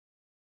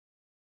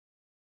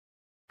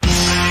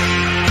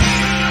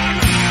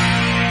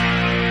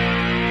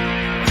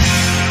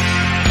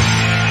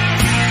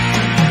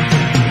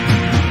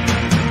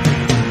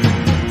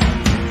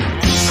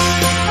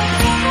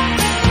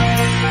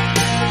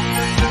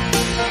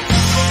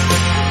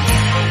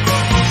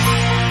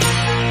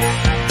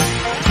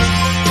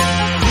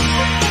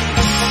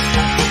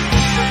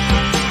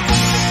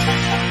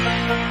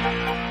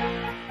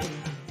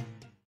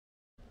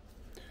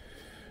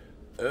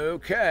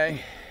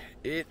Okay,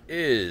 it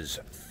is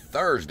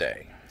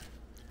Thursday,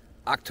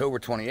 October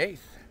 28th,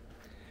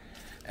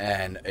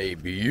 and a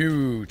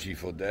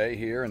beautiful day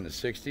here in the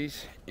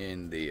 60s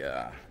in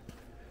the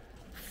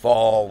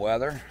fall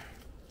weather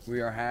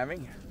we are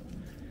having.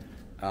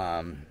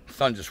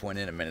 Sun just went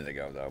in a minute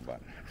ago though,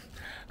 but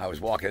I was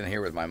walking in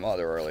here with my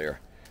mother earlier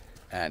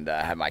and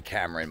I had my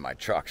camera in my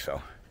truck,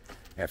 so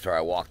after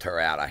I walked her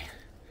out, I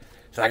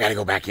said I gotta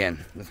go back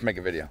in, let's make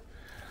a video.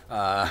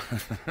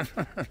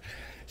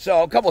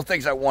 So a couple of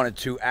things I wanted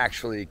to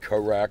actually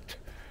correct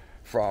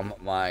from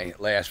my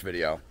last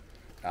video.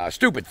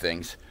 Stupid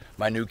things.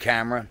 My new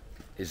camera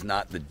is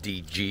not the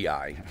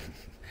DJI.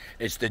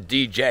 It's the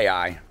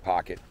DJI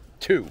Pocket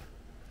 2.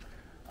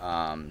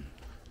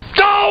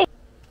 No!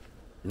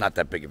 Not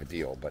that big of a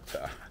deal, but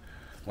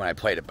when I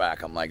played it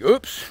back, I'm like,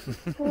 oops.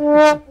 And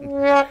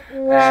what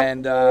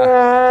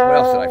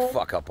else did I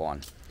fuck up on?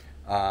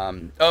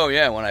 Oh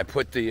yeah, when I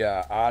put the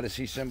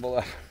Odyssey symbol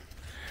up,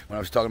 when I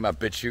was talking about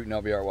bit shooting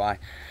LBRY.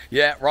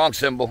 Yeah, wrong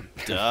symbol.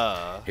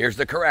 Duh. Here's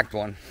the correct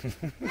one.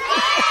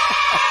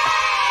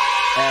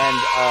 And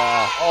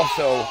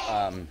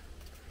also,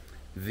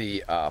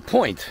 the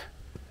point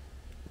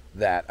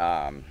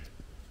that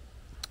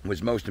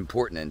was most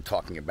important in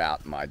talking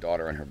about my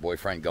daughter and her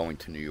boyfriend going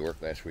to New York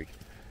last week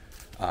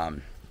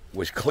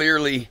was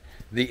clearly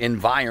the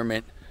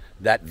environment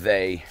that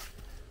they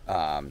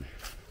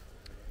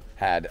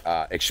had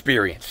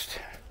experienced.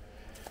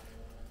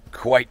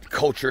 Quite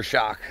culture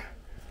shock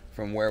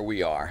from where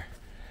we are,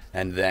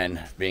 and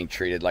then being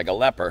treated like a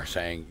leper,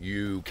 saying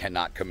you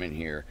cannot come in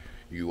here,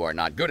 you are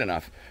not good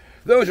enough.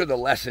 Those are the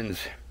lessons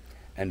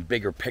and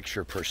bigger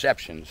picture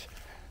perceptions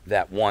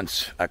that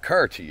once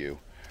occur to you.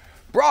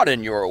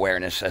 Broaden your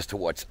awareness as to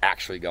what's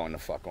actually going to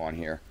fuck on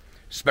here,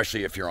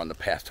 especially if you're on the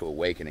path to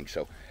awakening.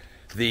 So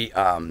the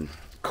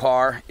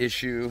car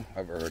issue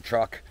of her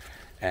truck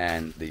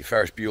and the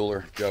Ferris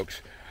Bueller jokes,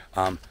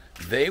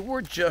 they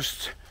were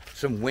just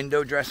some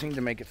window dressing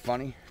to make it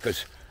funny,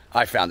 because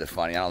I found it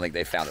funny. I don't think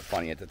they found it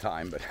funny at the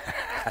time, but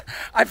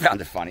I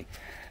found it funny.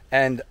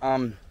 And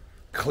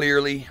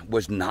clearly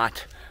was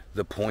not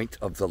the point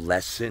of the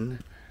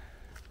lesson.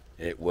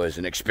 It was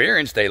an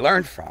experience they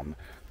learned from,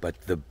 but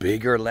the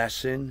bigger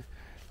lesson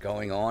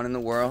going on in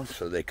the world,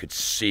 so they could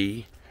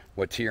see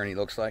what tyranny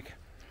looks like,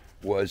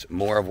 was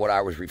more of what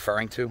I was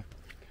referring to.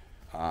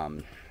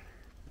 In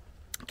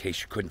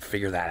case you couldn't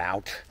figure that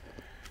out,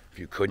 if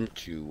you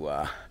couldn't, you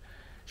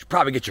should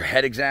probably get your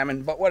head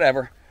examined, but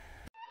whatever.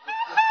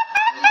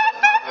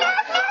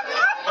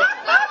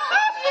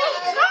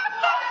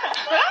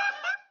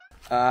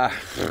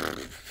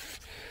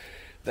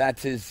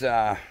 That is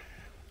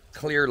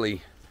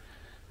clearly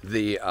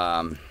the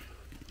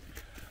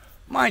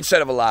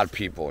mindset of a lot of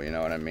people, you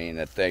know what I mean?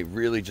 That they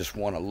really just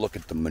want to look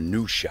at the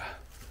minutia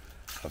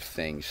of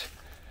things,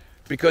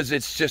 because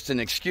it's just an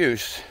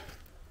excuse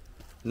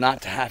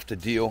not to have to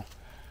deal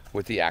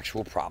with the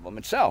actual problem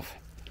itself,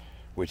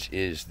 which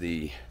is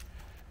the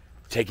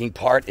taking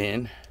part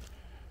in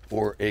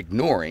or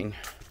ignoring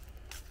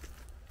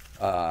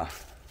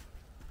of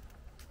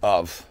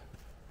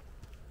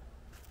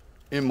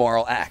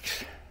immoral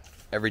acts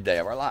every day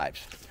of our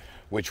lives,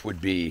 which would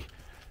be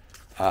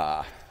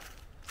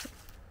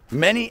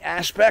many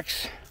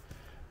aspects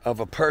of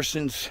a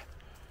person's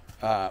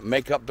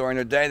makeup during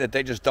their day that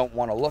they just don't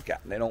want to look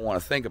at, they don't want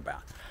to think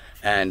about.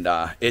 And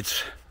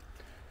it's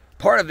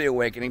part of the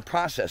awakening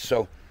process.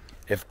 So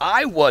if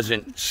I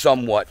wasn't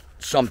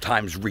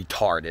sometimes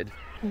retarded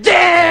and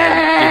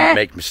didn't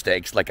make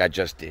mistakes like I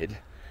just did,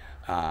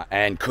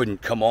 and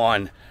couldn't come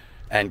on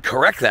and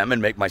correct them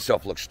and make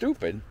myself look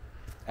stupid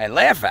and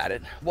laugh at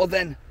it, well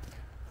then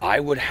I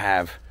would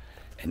have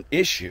an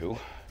issue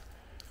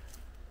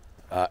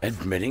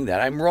admitting that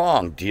I'm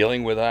wrong,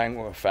 dealing with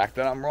the fact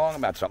that I'm wrong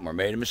about something or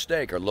made a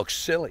mistake or look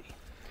silly.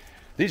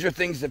 These are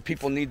things that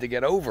people need to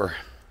get over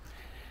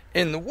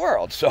in the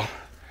world. So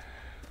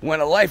when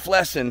a life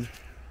lesson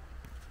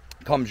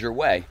comes your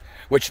way,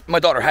 which my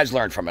daughter has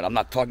learned from it, I'm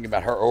not talking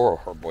about her or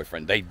her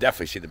boyfriend, they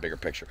definitely see the bigger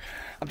picture.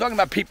 I'm talking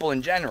about people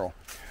in general.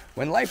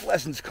 When life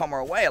lessons come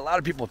our way, a lot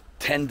of people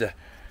tend to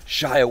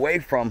shy away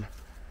from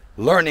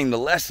learning the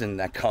lesson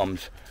that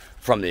comes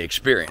from the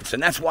experience.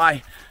 And that's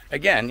why,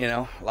 again, you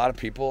know, a lot of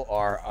people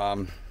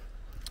are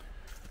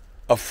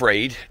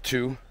afraid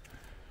to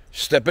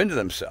step into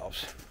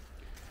themselves,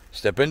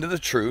 step into the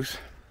truth,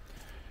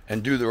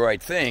 and do the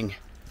right thing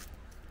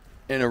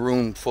in a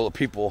room full of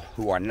people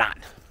who are not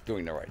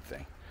doing the right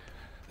thing.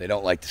 They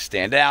don't like to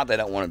stand out. They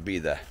don't want to be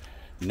the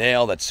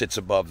nail that sits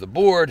above the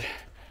board.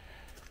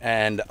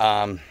 And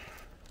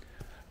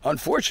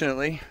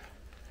unfortunately,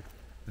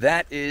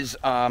 that is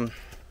how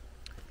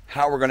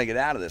we're going to get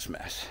out of this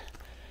mess.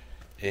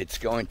 It's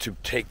going to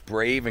take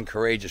brave and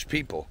courageous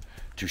people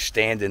to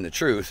stand in the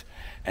truth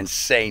and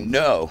say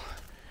no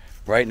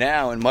right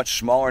now in much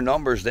smaller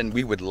numbers than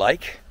we would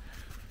like.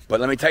 But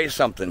let me tell you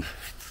something.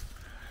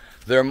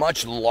 They're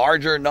much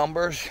larger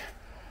numbers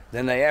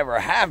than they ever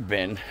have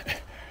been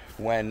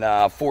when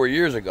 4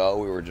 years ago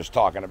we were just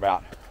talking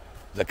about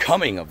the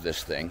coming of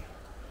this thing.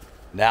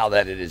 Now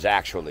that it is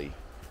actually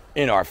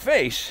in our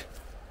face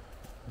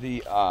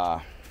the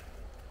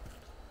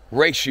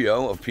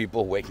ratio of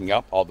people waking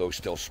up, although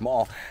still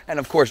small, and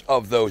of course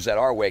of those that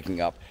are waking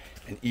up,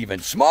 an even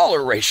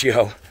smaller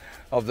ratio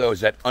of those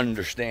that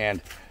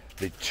understand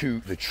the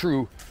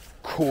true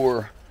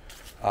core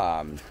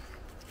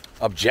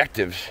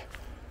objectives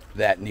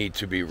that need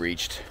to be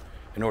reached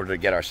in order to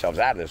get ourselves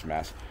out of this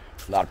mess.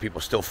 A lot of people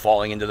still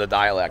falling into the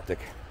dialectic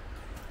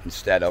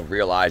instead of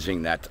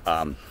realizing that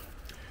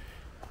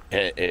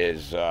it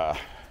is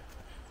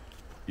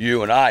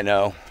you and I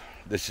know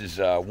this is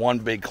one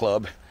big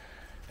club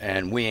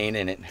and we ain't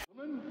in it.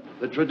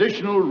 The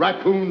traditional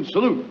raccoon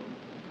salute.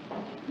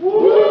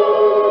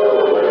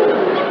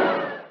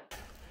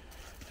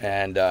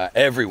 And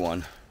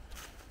everyone,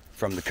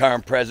 from the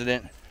current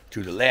president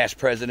to the last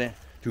president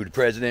to the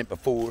president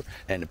before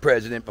and the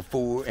president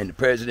before and the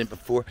president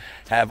before,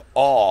 have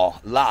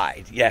all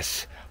lied.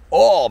 Yes,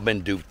 all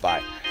been duped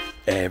by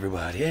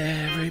everybody,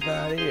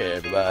 everybody,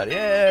 everybody,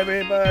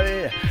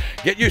 everybody.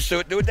 Get used to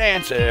it, do a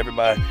dance,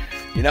 everybody.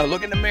 You know,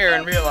 look in the mirror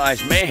and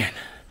realize, man,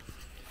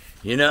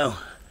 you know,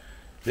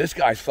 this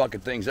guy's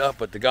fucking things up,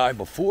 but the guy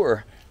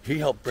before, he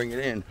helped bring it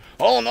in.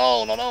 Oh,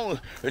 no,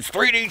 it's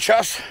 3D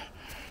chess.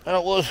 And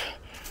it was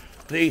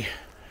the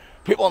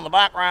people in the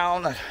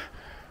background that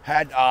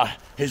had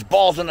his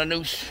balls in a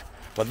noose.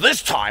 But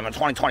this time in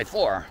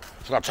 2024,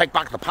 it's gonna take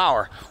back the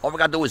power. All we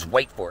gotta do is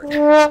wait for it.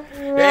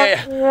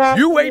 Yeah,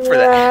 you wait for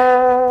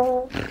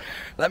that.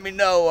 Let me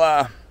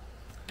know,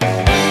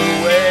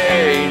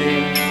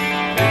 waiting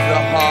is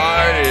the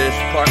hardest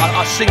part.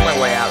 I'll sing my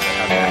way out of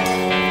it, okay?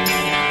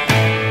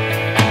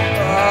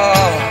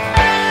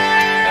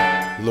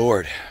 Oh,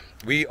 Lord,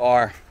 we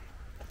are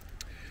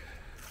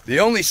the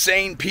only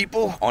sane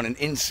people on an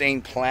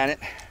insane planet.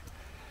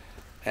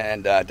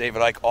 And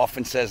David Icke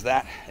often says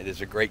that. It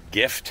is a great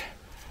gift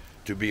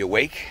to be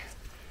awake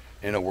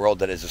in a world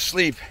that is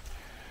asleep.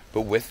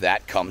 But with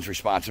that comes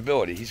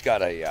responsibility. He's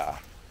got a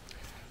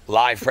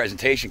live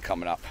presentation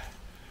coming up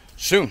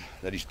soon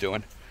that he's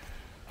doing.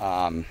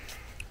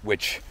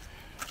 Which,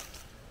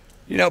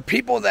 you know,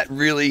 people that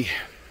really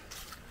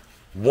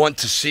want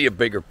to see a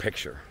bigger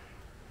picture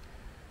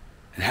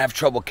and have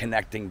trouble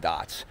connecting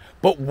dots,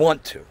 but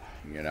want to,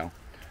 you know,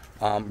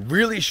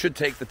 really should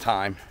take the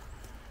time.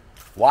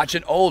 Watch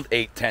an old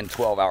 8, 10,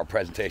 12-hour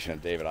presentation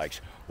of David Icke's.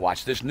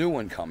 Watch this new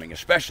one coming,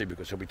 especially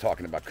because he'll be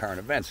talking about current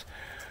events.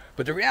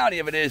 But the reality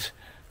of it is,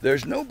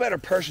 there's no better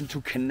person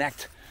to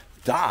connect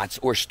dots,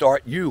 or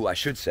start you, I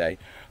should say,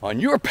 on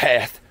your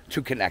path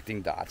to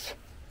connecting dots,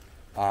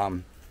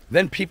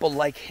 than people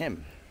like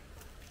him.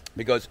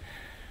 Because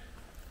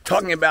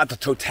talking about the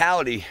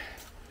totality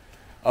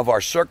of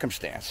our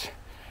circumstance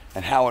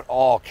and how it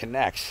all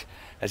connects,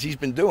 as he's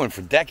been doing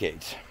for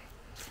decades,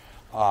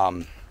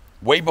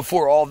 way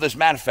before all of this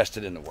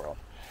manifested in the world,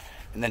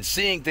 and then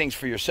seeing things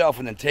for yourself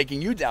and then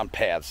taking you down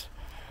paths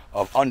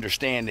of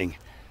understanding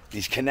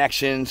these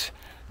connections,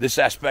 this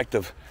aspect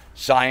of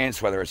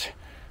science, whether it's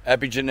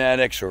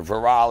epigenetics or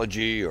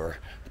virology or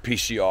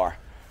PCR,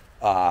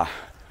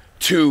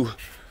 to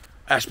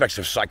aspects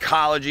of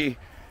psychology,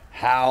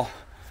 how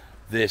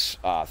this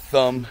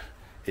thumb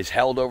is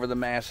held over the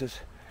masses,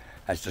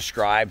 as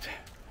described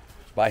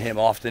by him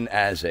often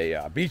as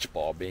a beach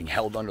ball being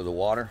held under the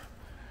water.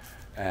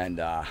 And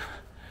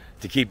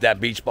to keep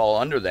that beach ball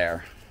under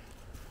there,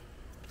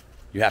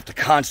 you have to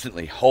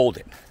constantly hold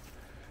it,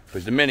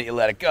 because the minute you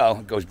let it go,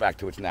 it goes back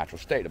to its natural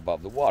state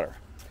above the water.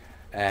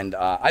 And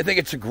I think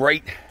it's a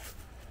great,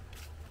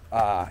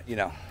 you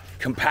know,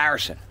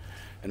 comparison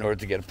in order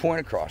to get a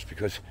point across,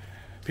 because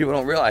people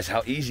don't realize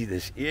how easy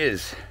this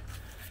is.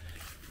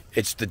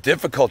 It's the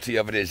difficulty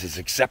of it is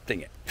accepting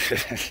it,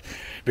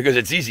 because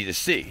it's easy to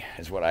see,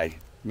 is what I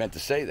meant to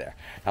say there.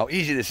 How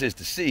easy this is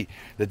to see.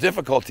 The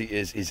difficulty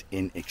is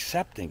in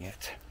accepting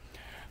it,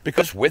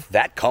 because with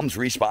that comes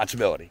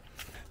responsibility.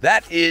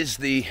 That is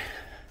the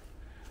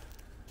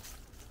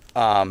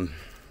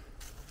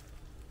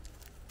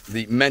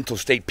mental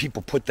state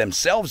people put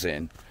themselves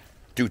in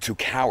due to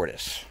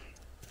cowardice.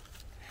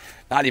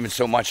 Not even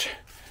so much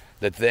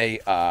that they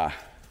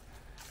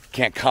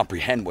can't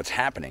comprehend what's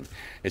happening.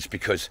 It's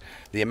because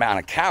the amount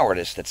of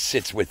cowardice that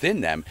sits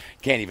within them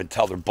can't even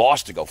tell their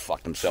boss to go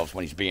fuck themselves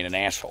when he's being an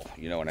asshole.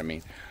 You know what I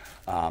mean?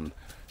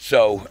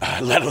 So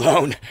let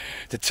alone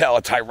to tell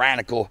a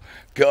tyrannical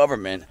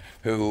government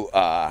who,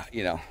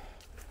 you know,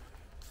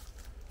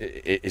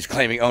 is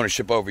claiming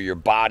ownership over your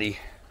body,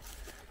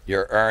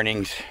 your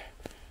earnings,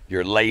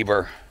 your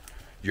labor,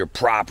 your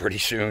property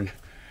soon,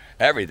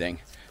 everything,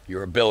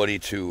 your ability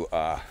to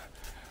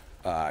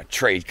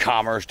trade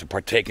commerce, to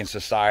partake in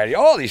society,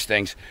 all these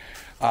things,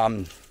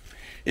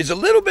 is a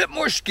little bit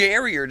more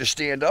scarier to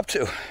stand up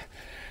to.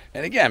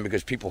 And again,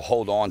 because people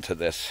hold on to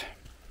this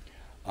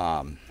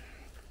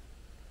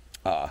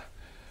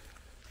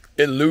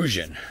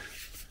illusion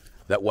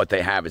that what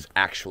they have is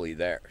actually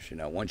theirs. You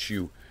know, once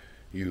you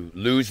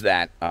lose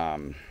that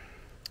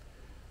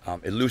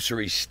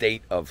illusory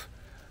state of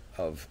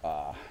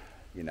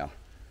you know,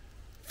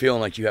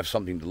 feeling like you have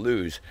something to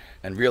lose,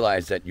 and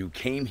realize that you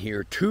came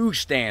here to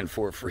stand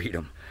for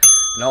freedom,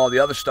 and all the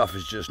other stuff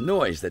is just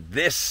noise. That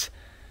this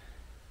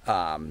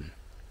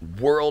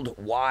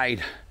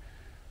worldwide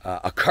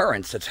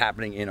occurrence that's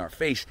happening in our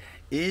face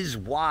is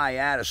why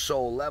at a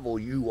soul level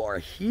you are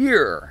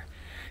here.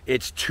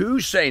 It's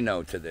to say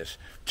no to this,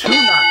 to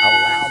not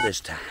allow this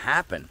to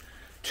happen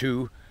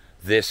to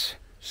this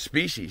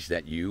species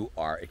that you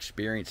are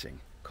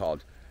experiencing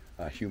called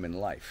human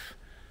life.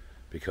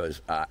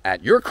 Because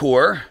at your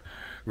core,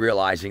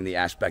 realizing the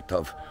aspect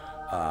of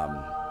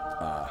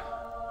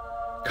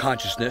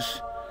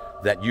consciousness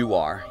that you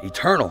are,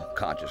 eternal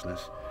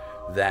consciousness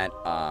that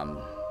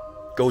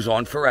goes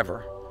on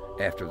forever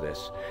after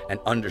this, and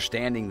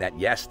understanding that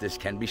yes, this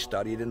can be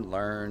studied and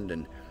learned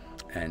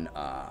and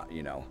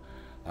you know,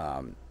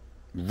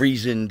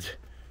 reasoned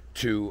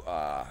to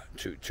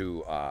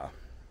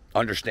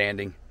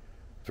understanding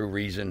through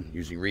reason,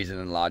 using reason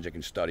and logic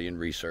and study and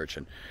research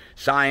and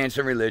science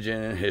and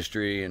religion and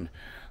history and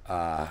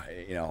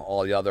you know,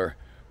 all the other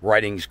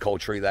writings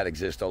culturally that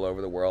exist all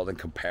over the world, and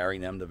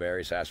comparing them to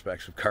various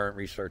aspects of current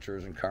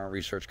researchers and current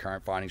research,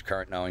 current findings,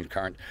 current knowings,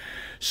 current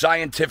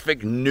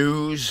scientific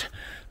news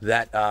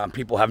that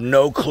people have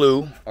no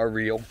clue are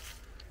real,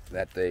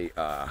 that they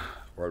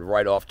were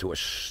right off to a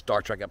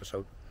Star Trek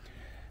episode,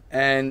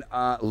 and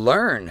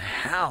learn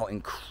how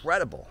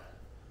incredible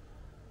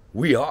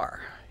we are,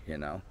 you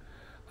know,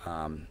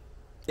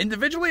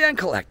 individually and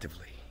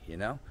collectively, you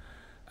know.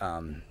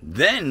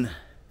 Then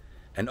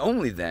and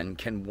only then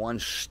can one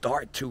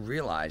start to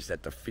realize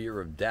that the fear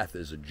of death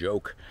is a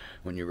joke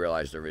when you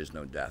realize there is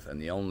no death.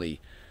 And the only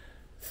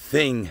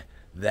thing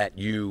that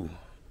you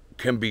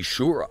can be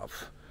sure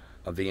of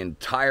the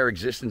entire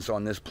existence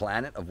on this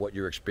planet, of what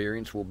your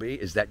experience will be,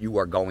 is that you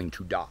are going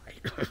to die.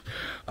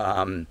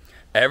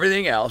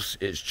 Everything else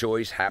is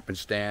choice,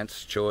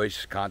 happenstance,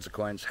 choice,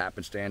 consequence,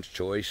 happenstance,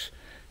 choice,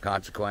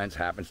 consequence,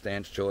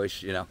 happenstance,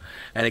 choice, you know,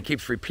 and it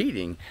keeps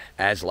repeating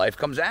as life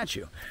comes at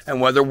you.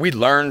 And whether we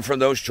learn from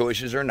those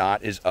choices or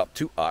not is up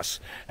to us.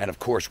 And of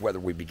course, whether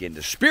we begin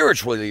to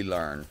spiritually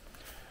learn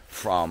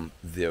from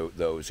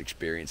those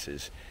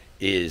experiences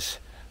is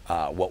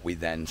what we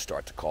then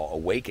start to call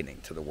awakening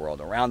to the world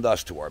around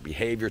us, to our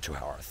behavior, to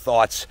how our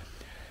thoughts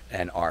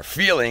and our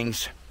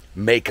feelings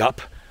make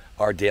up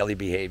our daily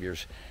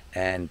behaviors,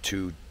 and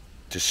to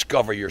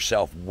discover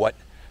yourself what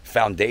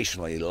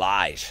foundationally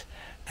lies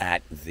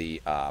at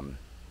the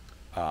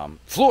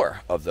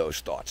floor of those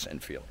thoughts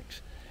and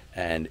feelings.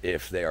 And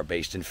if they are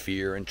based in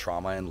fear and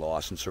trauma and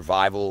loss and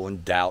survival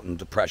and doubt and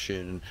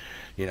depression,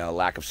 you know,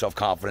 lack of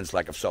self-confidence,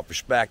 lack of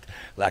self-respect,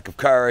 lack of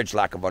courage,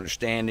 lack of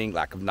understanding,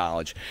 lack of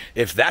knowledge,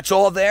 if that's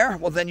all there,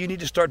 well, then you need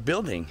to start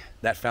building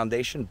that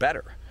foundation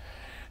better.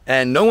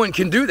 And no one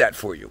can do that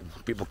for you.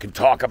 People can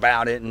talk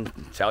about it and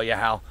tell you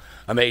how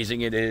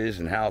amazing it is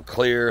and how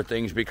clear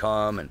things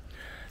become and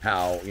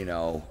how, you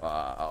know,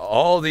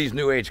 all these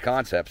new age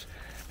concepts.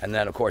 And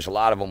then, of course, a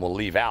lot of them will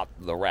leave out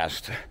the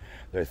rest.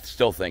 They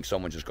still think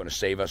someone's just going to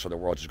save us, or the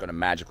world's just going to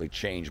magically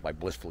change by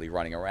blissfully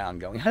running around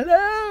going,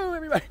 hello,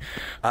 everybody.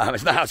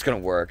 It's not how it's going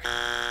to work.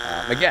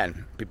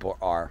 Again, people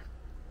are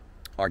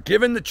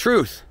given the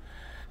truth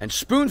and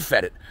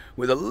spoon-fed it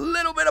with a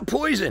little bit of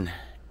poison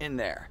in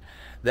there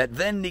that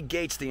then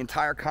negates the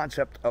entire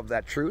concept of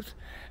that truth,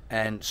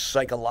 and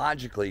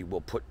psychologically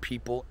will put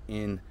people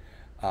in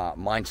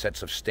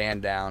mindsets of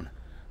stand down,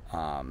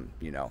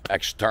 you know,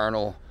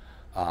 external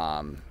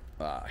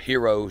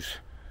heroes,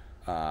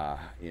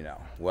 you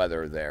know,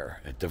 whether they're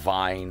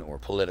divine or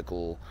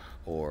political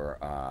or,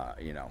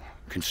 you know,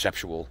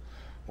 conceptual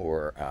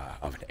or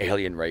of an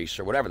alien race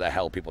or whatever the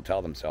hell people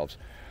tell themselves,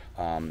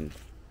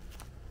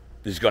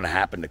 is going to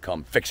happen to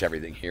come fix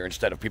everything here,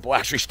 instead of people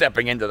actually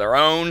stepping into their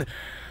own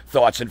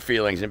thoughts and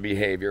feelings and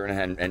behavior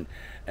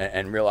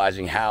and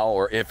realizing how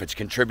or if it's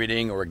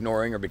contributing or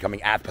ignoring or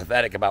becoming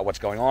apathetic about what's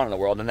going on in the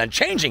world, and then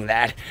changing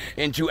that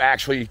into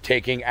actually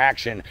taking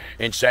action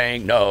and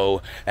saying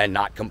no and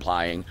not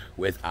complying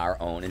with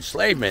our own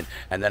enslavement,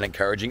 and then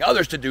encouraging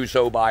others to do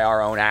so by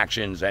our own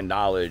actions and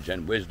knowledge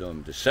and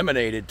wisdom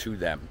disseminated to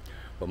them.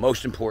 But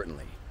most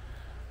importantly,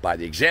 by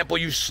the example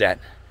you set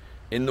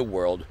in the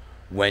world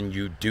when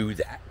you do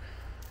that.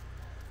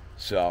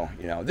 So,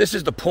 you know, this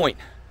is the point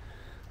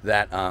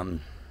that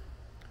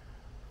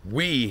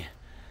we,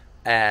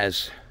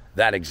 as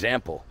that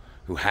example,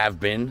 who have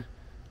been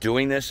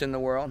doing this in the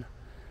world,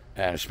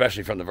 and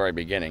especially from the very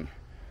beginning,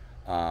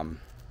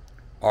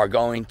 are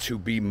going to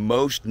be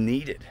most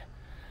needed,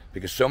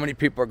 because so many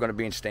people are going to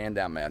be in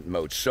stand-down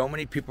mode. So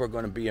many people are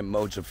going to be in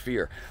modes of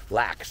fear,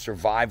 lack,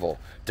 survival,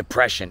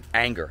 depression,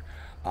 anger,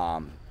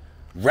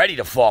 ready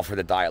to fall for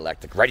the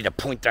dialectic, ready to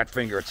point that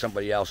finger at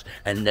somebody else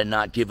and then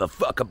not give a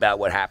fuck about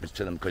what happens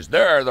to them because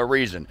they're the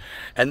reason.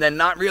 And then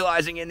not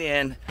realizing in the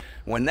end,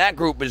 when that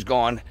group is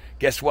gone,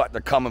 guess what? They're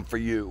coming for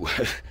you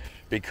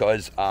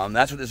because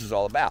that's what this is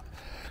all about.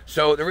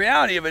 So the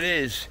reality of it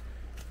is,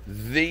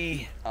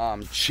 the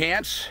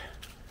chance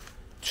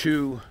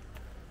to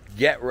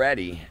get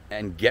ready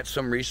and get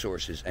some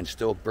resources and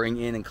still bring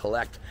in and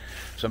collect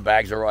some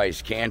bags of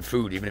rice, canned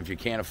food, even if you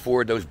can't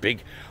afford those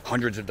big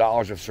hundreds of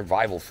dollars of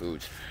survival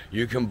foods.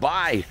 You can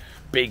buy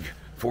big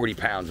 40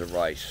 pounds of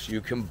rice. You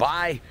can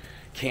buy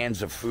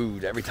cans of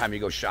food every time you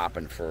go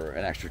shopping for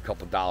an extra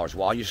couple dollars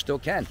while you still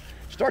can.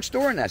 Start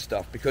storing that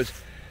stuff, because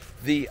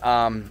the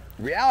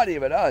reality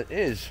of it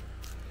is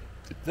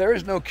there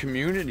is no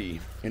community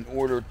in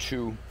order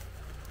to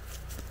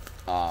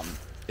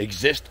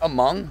exist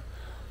among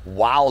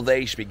while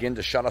they begin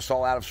to shut us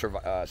all out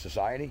of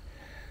society.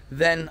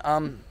 Then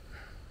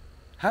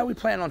how do we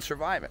plan on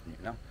surviving,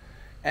 you know?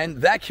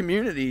 And that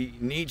community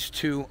needs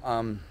to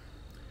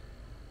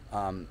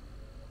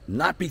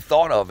not be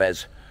thought of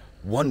as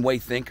one-way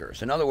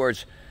thinkers. In other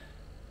words,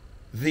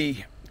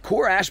 the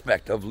core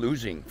aspect of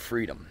losing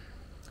freedom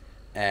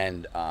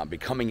and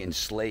becoming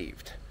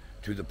enslaved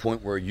to the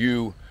point where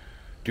you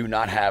do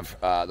not have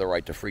the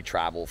right to free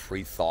travel,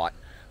 free thought,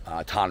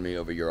 autonomy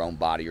over your own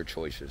body or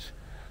choices,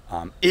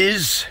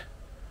 is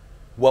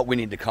what we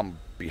need to come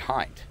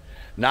behind.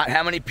 Not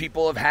how many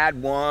people have had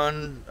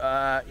one,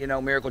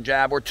 miracle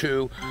jab or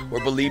two, or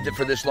believed it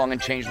for this long and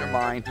changed their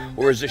mind,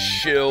 or is a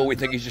shill, we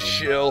think he's a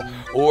shill,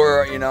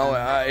 or,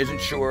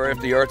 isn't sure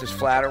if the earth is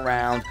flat or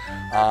round,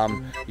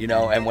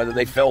 and whether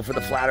they fell for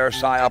the flat earth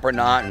psyop or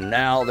not, and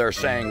now they're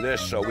saying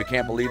this, so we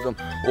can't believe them,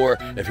 or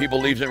if he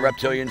believes in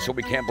reptilians, so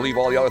we can't believe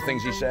all the other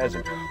things he says,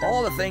 and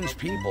all the things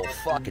people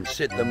fucking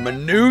sit, the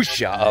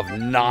minutia of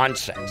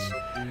nonsense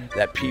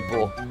that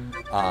people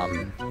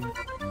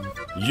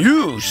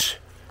use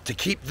to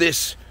keep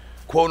this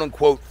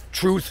quote-unquote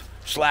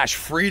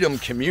truth/freedom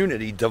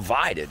community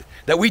divided,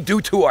 that we do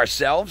to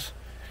ourselves,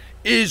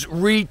 is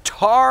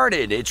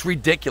retarded. It's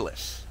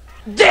ridiculous.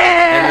 Damn!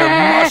 And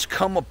there must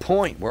come a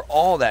point where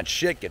all that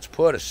shit gets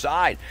put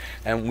aside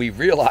and we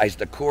realize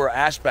the core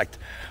aspect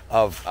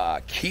of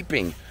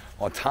keeping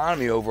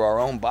autonomy over our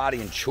own body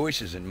and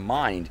choices in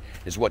mind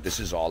is what this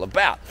is all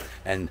about.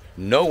 And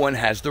no one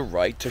has the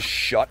right to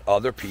shut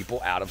other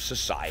people out of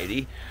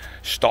society,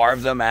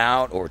 starve them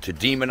out, or to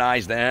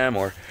demonize them,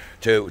 or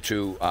to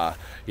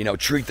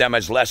treat them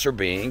as lesser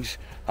beings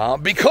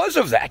because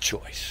of that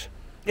choice.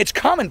 It's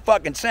common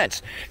fucking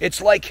sense.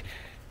 It's like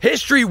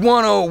History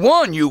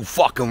 101, you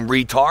fucking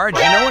retards.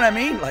 You know what I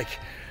mean? Like,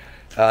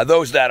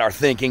 those that are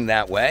thinking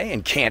that way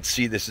and can't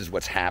see this is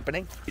what's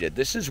happening.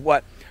 This is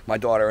what my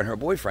daughter and her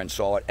boyfriend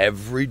saw at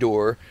every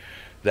door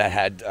that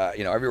had,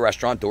 every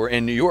restaurant door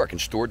in New York and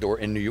store door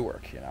in New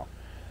York,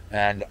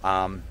 And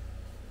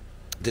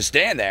to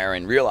stand there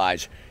and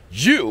realize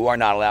you are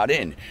not allowed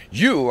in,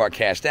 you are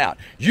cast out,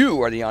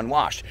 you are the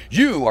unwashed,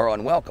 you are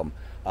unwelcome,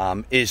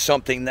 is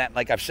something that,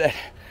 like I've said,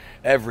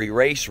 every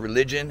race,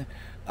 religion,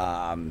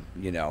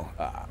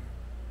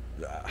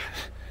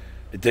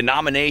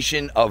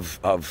 denomination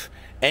of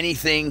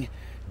anything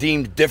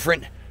deemed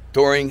different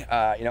during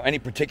any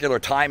particular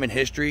time in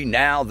history,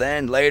 now,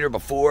 then, later,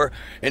 before,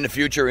 in the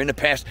future, in the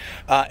past,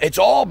 it's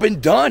all been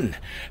done.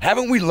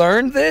 Haven't we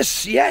learned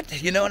this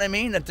yet? You know what I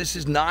mean? That this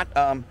is not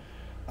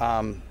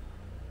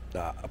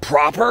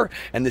proper,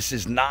 and this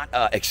is not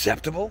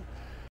acceptable.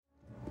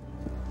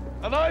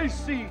 And I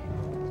see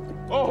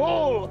a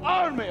whole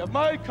army of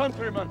my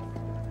countrymen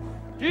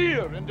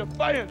here in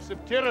defiance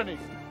of tyranny.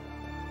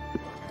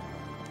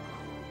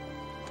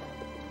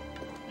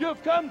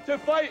 You've come to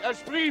fight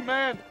as free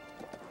men.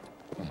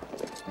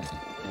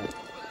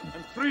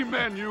 And free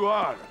men you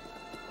are.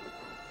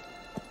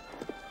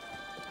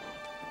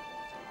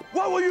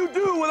 What will you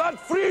do without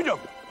freedom?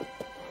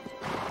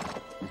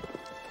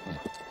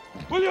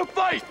 Will you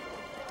fight?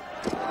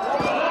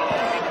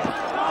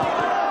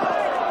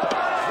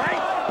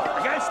 Right?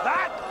 Against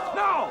that?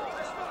 No!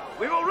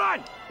 We will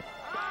run!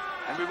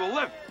 And we will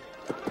live.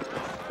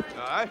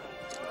 Aye.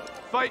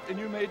 Fight and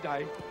you may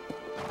die.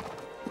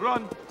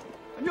 Run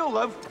and you'll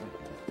live.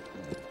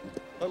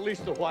 At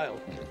least a while.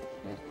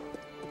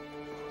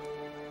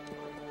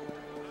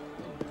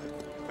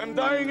 And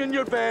dying in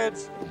your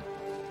beds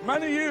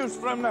many years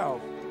from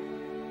now,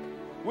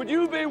 would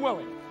you be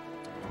willing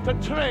to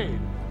trade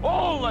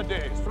all the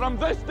days from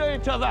this day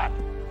to that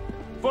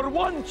for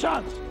one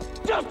chance,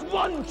 just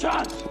one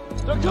chance,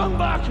 to come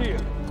back here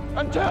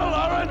and tell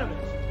our enemies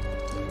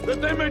that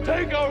they may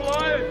take our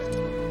lives,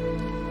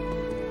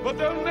 but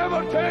they'll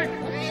never take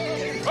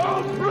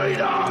our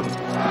freedom!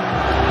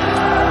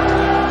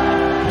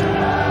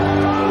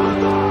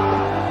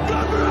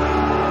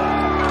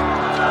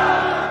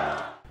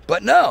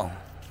 But no,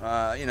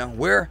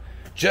 we're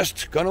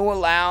just going to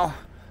allow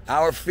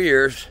our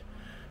fears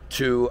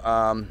to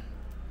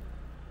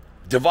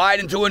divide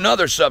into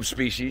another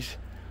subspecies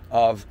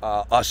of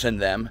us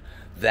and them,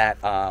 that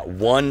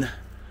one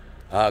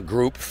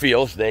group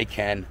feels they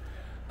can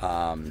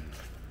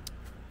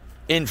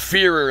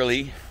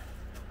inferiorly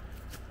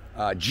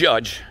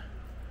judge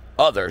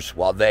others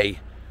while they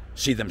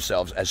see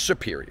themselves as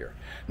superior.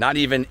 Not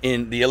even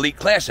in the elite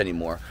class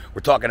anymore.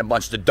 We're talking a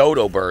bunch of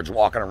dodo birds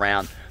walking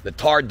around, the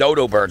tar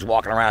dodo birds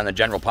walking around in the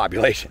general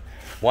population.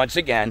 Once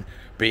again,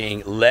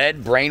 being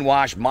led,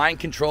 brainwashed,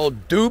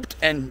 mind-controlled, duped,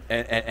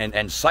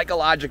 and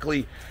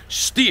psychologically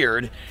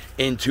steered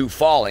into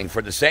falling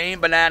for the same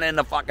banana in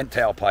the fucking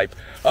tailpipe.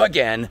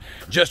 Again,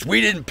 just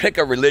we didn't pick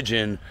a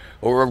religion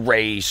or a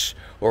race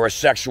or a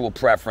sexual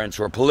preference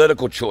or a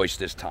political choice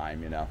this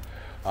time,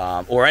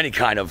 or any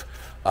kind of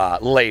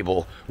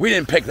label. We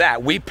didn't pick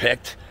that. We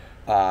picked,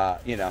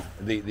 you know,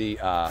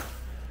 the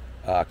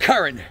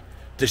current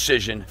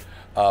decision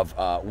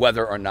of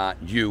whether or not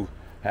you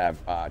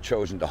have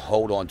chosen to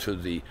hold on to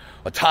the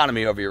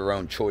autonomy of your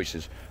own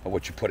choices of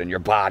what you put in your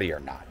body or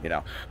not, you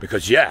know.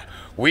 Because, yeah,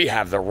 we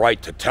have the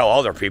right to tell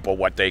other people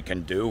what they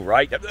can do,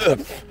 right?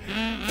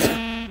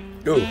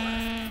 Ooh.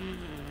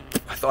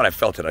 I thought I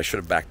felt it. I should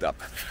have backed up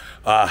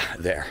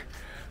there.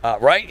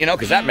 Right? You know,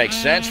 because that makes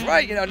sense,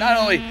 right? You know, not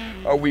only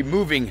are we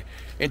moving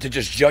into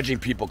just judging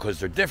people because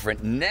they're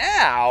different,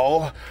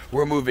 now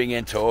we're moving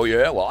into, oh,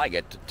 yeah, well, I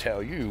get to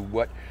tell you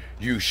what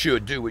you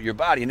should do with your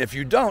body, and if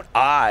you don't,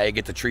 I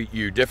get to treat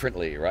you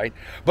differently, right?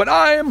 But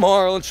I am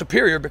moral and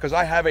superior because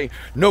I have a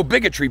no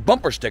bigotry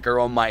bumper sticker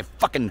on my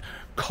fucking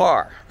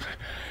car.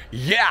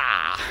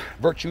 Yeah,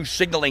 virtue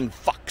signaling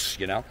fucks,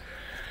 you know?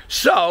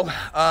 So,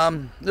 a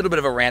little bit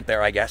of a rant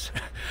there, I guess.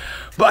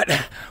 But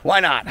why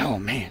not? Oh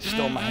man,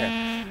 stole my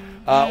hair.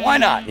 Why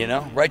not, you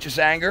know? Righteous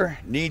anger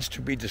needs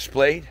to be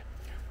displayed,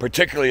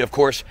 particularly, of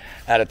course,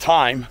 at a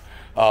time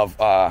of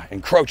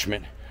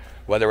encroachment,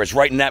 whether it's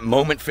right in that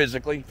moment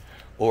physically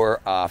or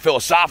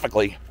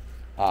philosophically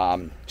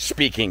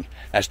speaking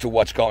as to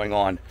what's going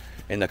on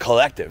in the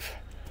collective.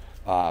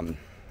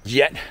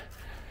 Yet,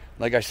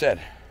 like I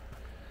said,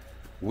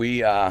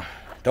 we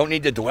don't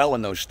need to dwell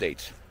in those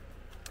states,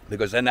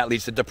 because then that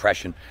leads to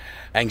depression,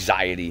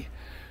 anxiety,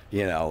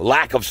 you know,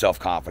 lack of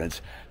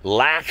self-confidence,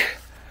 lack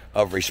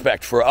of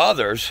respect for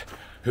others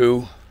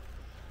who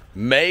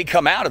may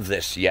come out of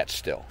this yet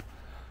still.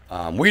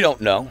 We don't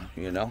know,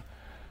 you know.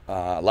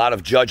 A lot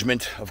of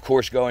judgment, of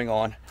course, going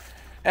on,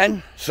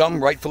 and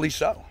some rightfully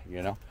so,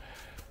 you know.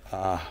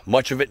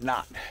 Much of it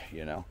not,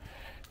 you know.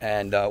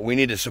 And we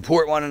need to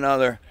support one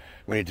another.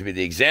 We need to be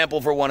the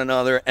example for one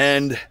another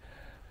and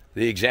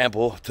the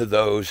example to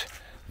those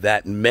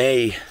that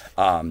may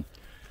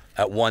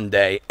at one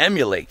day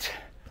emulate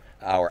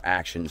our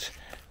actions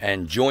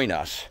and join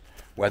us,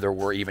 whether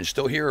we're even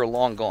still here or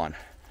long gone,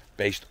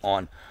 based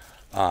on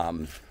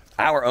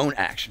our own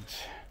actions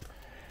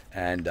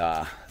and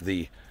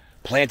the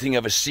planting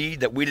of a seed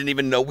that we didn't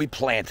even know we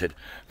planted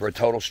for a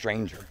total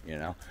stranger, you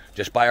know,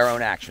 just by our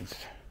own actions.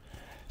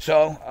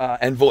 So,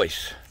 and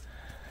voice.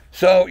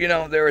 So, you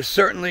know, there is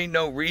certainly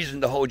no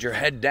reason to hold your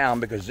head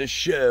down, because this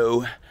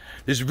show,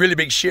 this really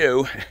big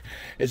show,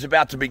 is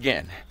about to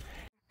begin.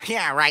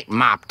 Yeah, right,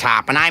 Mop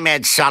Top, and I'm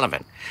Ed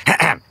Sullivan.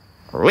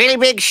 Really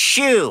big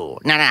shoe.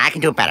 No, I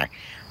can do it better.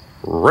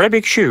 Really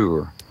big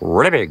shoe.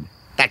 Really big.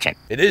 That's it.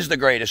 It is the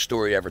greatest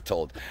story ever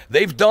told.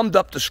 They've dumbed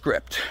up the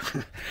script.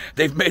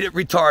 They've made it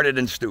retarded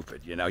and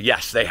stupid, you know.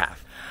 Yes, they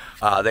have.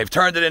 They've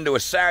turned it into a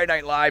Saturday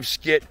Night Live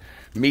skit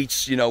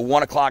meets, you know,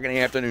 1 o'clock in the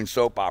afternoon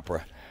soap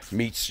opera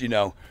meets, you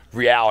know,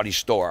 reality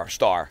star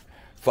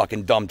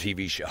fucking dumb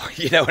TV show.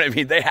 You know what I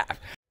mean? They have.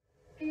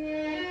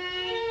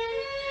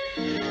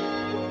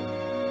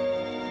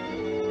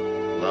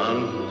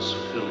 Lungs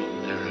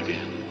filling there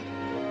again,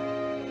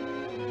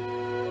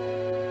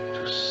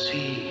 to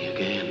see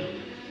again,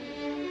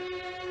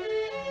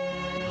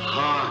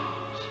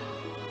 heart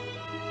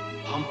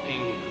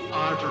pumping,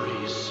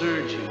 arteries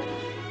surging,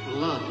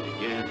 blood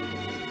again, to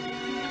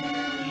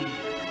feel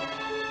for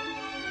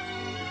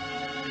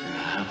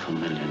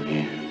 500,000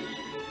 years,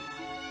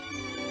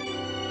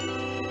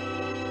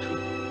 to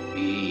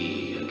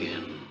be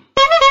again.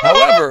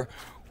 However,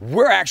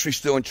 we're actually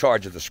still in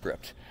charge of the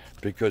script,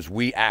 because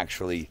we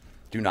actually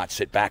do not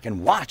sit back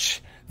and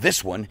watch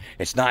this one.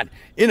 It's not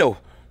in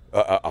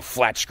a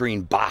flat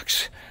screen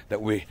box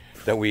that we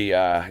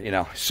you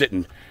know, sit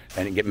and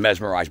get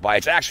mesmerized by.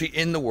 It's actually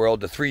in the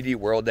world, the 3D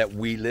world that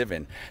we live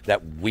in,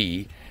 that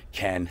we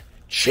can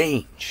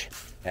change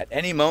at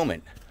any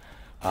moment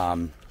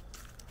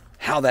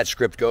how that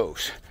script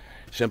goes,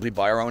 simply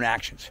by our own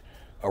actions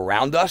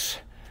around us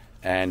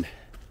and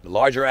the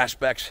larger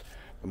aspects,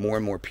 more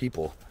and more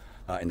people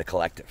in the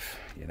collective,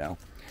 you know.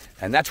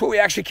 And that's what we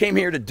actually came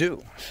here to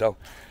do. So,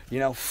 you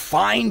know,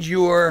 find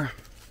your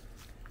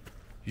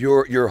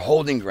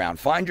holding ground,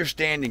 find your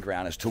standing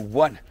ground as to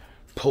what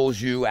pulls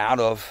you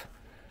out of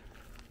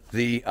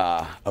the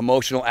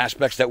emotional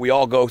aspects that we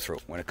all go through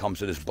when it comes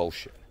to this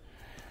bullshit.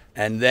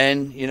 And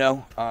then, you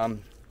know,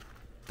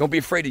 don't be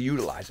afraid to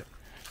utilize it.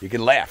 You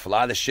can laugh. A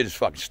lot of this shit is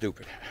fucking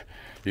stupid.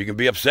 You can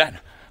be upset.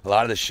 A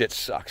lot of this shit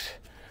sucks.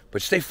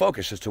 But stay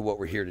focused as to what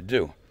we're here to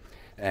do.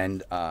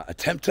 And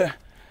attempt to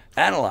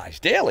analyze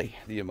daily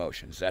the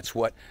emotions. That's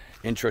what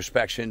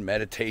introspection,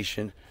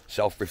 meditation,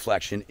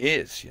 self-reflection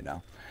is, you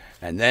know.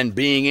 And then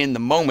being in the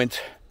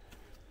moment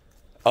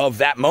of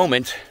that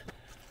moment,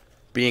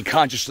 being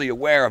consciously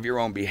aware of your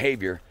own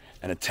behavior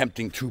and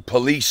attempting to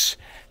police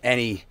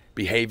any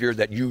behavior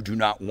that you do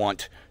not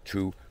want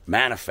to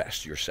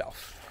manifest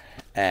yourself.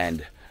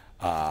 And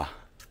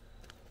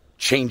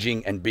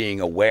changing and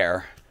being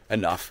aware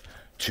enough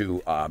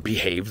to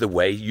behave the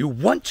way you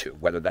want to,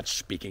 whether that's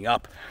speaking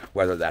up,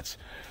 whether that's,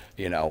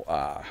 you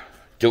know,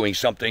 doing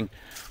something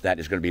that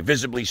is going to be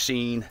visibly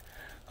seen,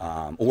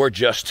 or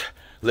just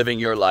living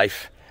your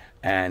life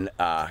and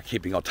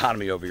keeping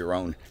autonomy over your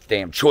own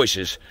damn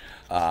choices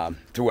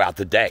throughout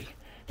the day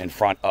in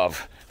front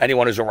of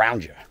anyone who's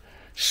around you.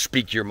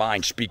 Speak your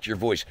mind, speak your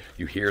voice.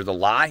 You hear the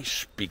lie,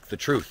 speak the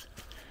truth.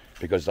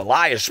 Because the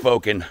lie is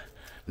spoken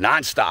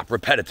nonstop,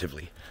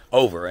 repetitively,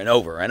 over and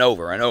over and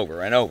over and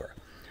over and over.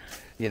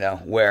 You know,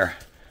 where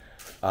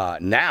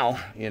now,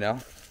 you know,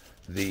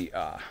 the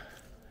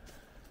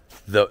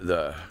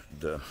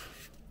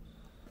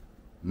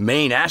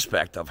main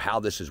aspect of how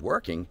this is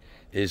working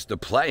is the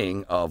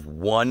playing of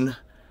one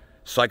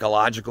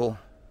psychological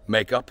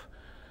makeup,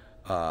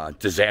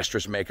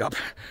 disastrous makeup,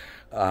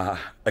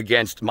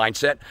 against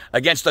mindset,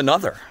 against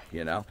another,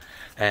 you know,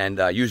 and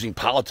using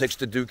politics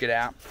to duke it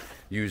out,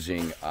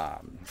 using,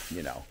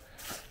 you know,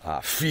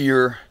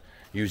 fear,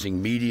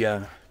 using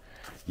media,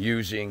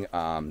 using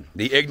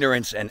the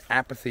ignorance and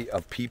apathy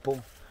of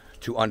people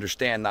to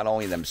understand not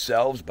only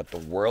themselves, but the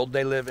world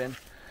they live in.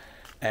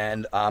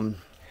 And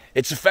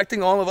it's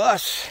affecting all of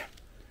us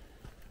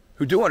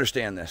who do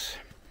understand this.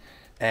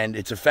 And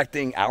it's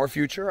affecting our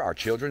future, our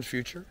children's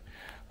future,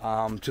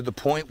 to the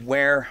point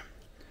where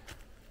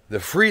the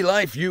free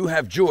life you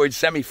have enjoyed,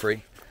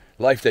 semi-free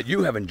life that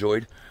you have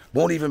enjoyed,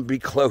 won't even be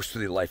close to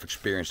the life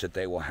experience that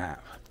they will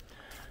have.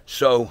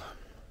 So,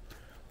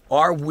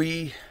 are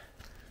we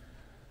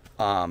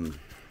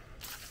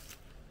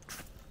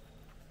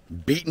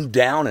beaten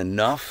down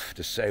enough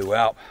to say,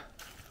 well,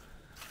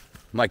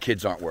 my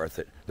kids aren't worth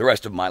it. The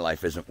rest of my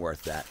life isn't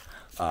worth that.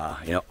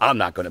 You know, I'm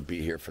not going to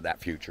be here for that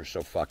future,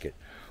 so fuck it.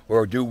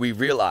 Or do we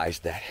realize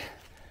that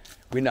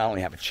we not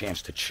only have a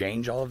chance to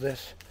change all of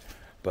this,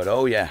 but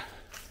oh yeah,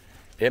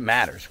 it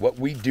matters. What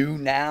we do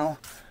now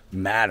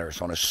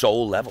matters on a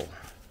soul level.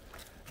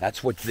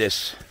 That's what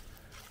this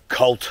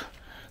cult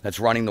that's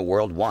running the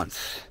world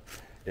wants.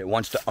 It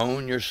wants to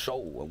own your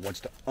soul. It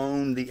wants to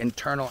own the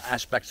internal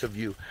aspects of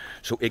you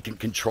so it can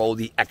control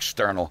the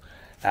external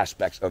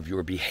aspects of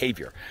your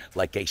behavior,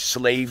 like a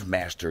slave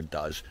master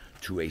does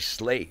to a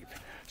slave,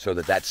 so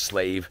that that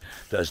slave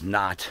does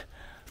not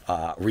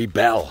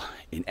rebel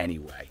in any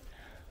way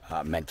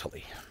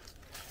mentally,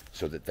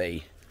 so that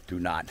they do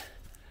not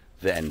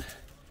then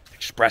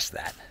express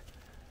that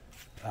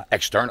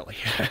externally.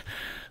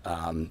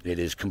 It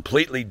is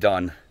completely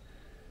done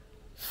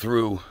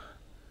through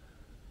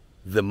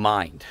the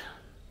mind,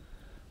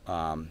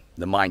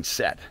 the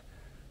mindset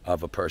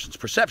of a person's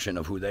perception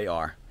of who they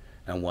are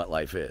and what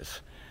life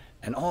is.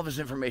 And all of this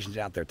information is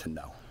out there to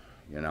know,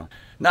 you know.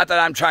 Not that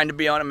I'm trying to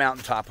be on a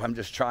mountaintop. I'm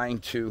just trying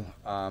to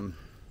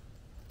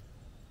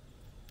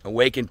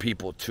awaken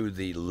people to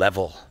the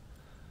level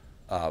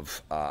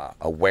of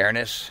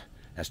awareness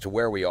as to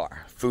where we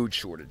are. Food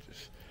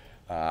shortages.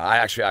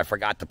 I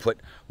forgot to put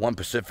One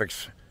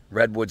Pacific's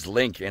Redwoods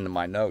link into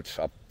my notes.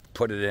 I'll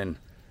put it in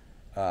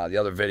the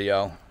other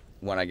video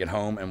when I get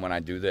home and when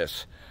I do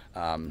this.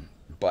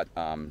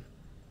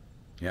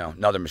 You know,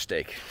 another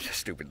mistake,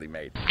 stupidly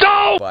made.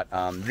 No! But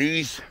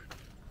these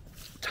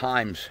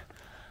times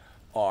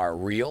are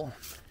real,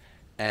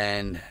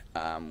 and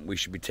we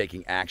should be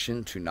taking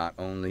action to not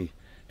only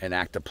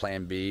enact a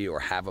plan B or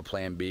have a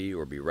plan B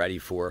or be ready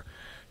for,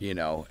 you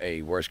know,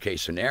 a worst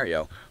case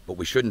scenario, but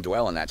we shouldn't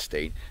dwell in that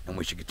state, and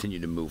we should continue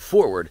to move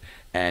forward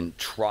and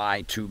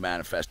try to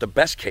manifest a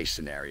best case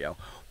scenario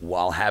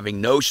while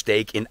having no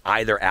stake in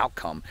either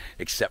outcome,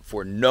 except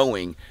for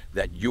knowing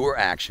that your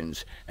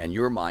actions and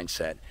your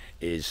mindset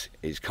is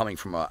coming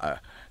from a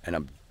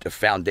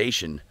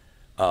foundation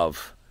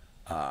of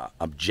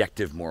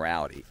objective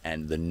morality,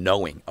 and the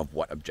knowing of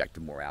what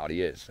objective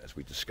morality is, as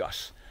we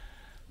discuss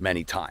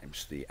many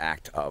times, the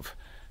act of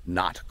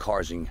not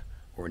causing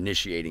or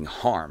initiating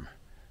harm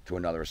to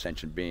another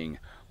sentient being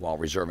while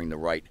reserving the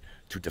right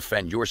to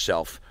defend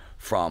yourself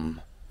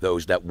from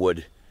those that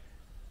would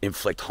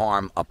inflict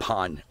harm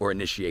upon or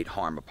initiate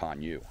harm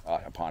upon you,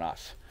 upon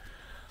us.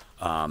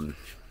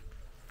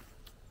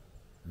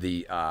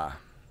 The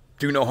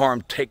do no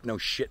harm, take no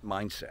shit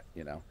mindset,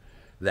 you know,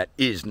 that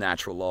is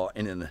natural law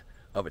in and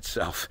of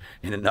itself,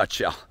 in a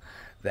nutshell,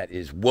 that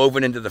is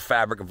woven into the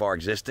fabric of our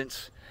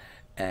existence,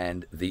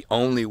 and the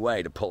only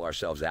way to pull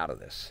ourselves out of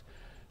this.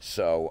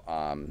 So,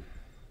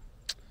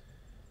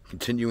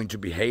 continuing to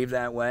behave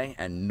that way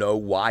and know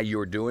why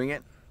you're doing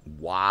it,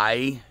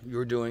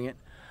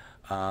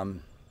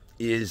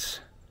 is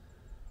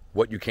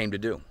what you came to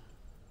do,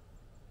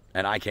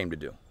 and I came to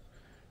do.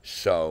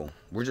 So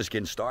we're just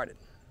getting started.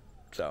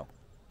 So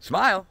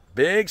smile,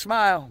 big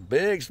smile,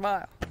 big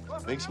smile.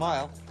 Big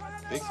smile,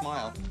 big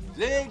smile,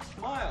 big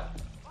smile,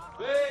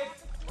 big.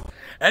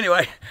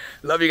 Anyway,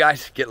 love you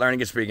guys. Get learning,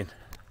 get speaking.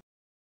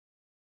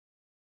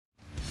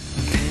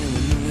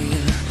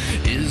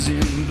 Is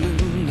in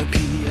bloom,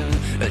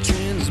 the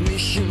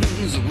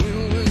transmissions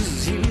will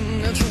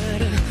resume. I try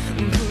to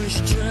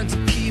push, try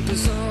to keep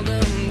us all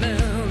down,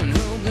 and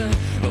hope that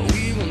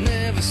we will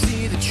never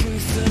see the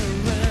truth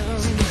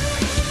around.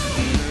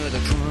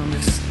 Another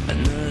promise,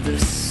 another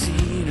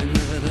scene,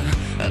 another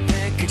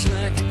package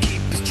like to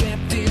keep us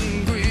trapped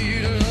in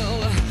greed.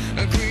 All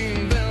a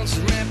green belts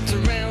wrapped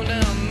around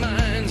our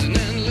minds, and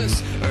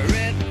endless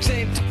red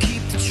tape to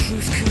keep the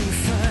truth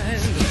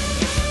confined.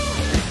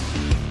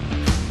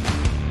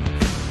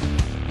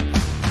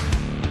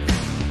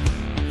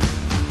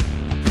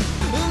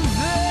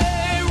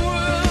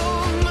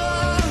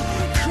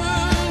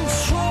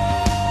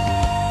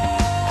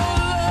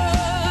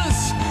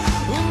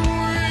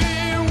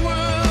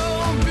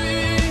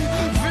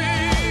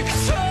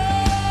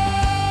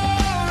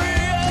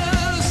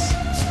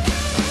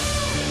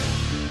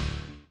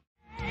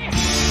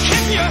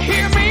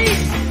 hear me?